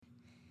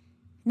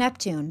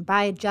Neptune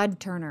by Judd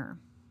Turner.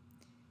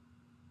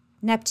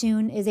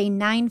 Neptune is a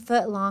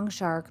 9-foot-long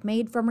shark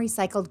made from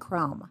recycled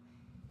chrome,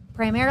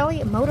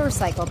 primarily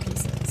motorcycle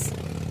pieces.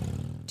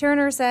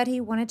 Turner said he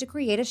wanted to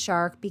create a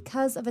shark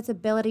because of its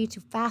ability to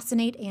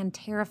fascinate and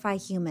terrify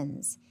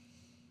humans.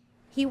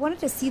 He wanted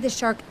to see the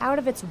shark out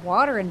of its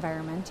water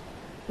environment,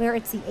 where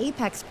it's the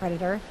apex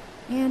predator,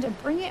 and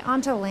bring it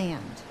onto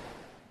land.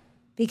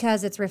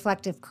 Because it's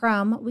reflective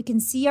chrome, we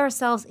can see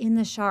ourselves in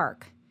the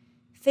shark.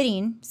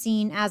 Fitting,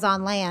 seeing as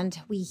on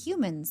land, we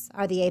humans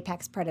are the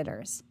apex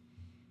predators.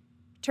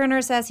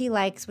 Turner says he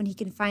likes when he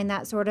can find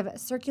that sort of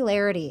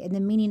circularity in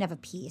the meaning of a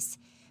piece,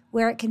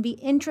 where it can be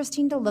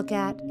interesting to look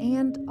at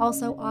and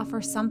also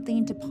offer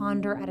something to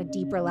ponder at a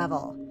deeper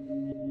level.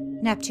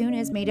 Neptune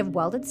is made of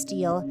welded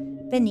steel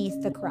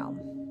beneath the chrome.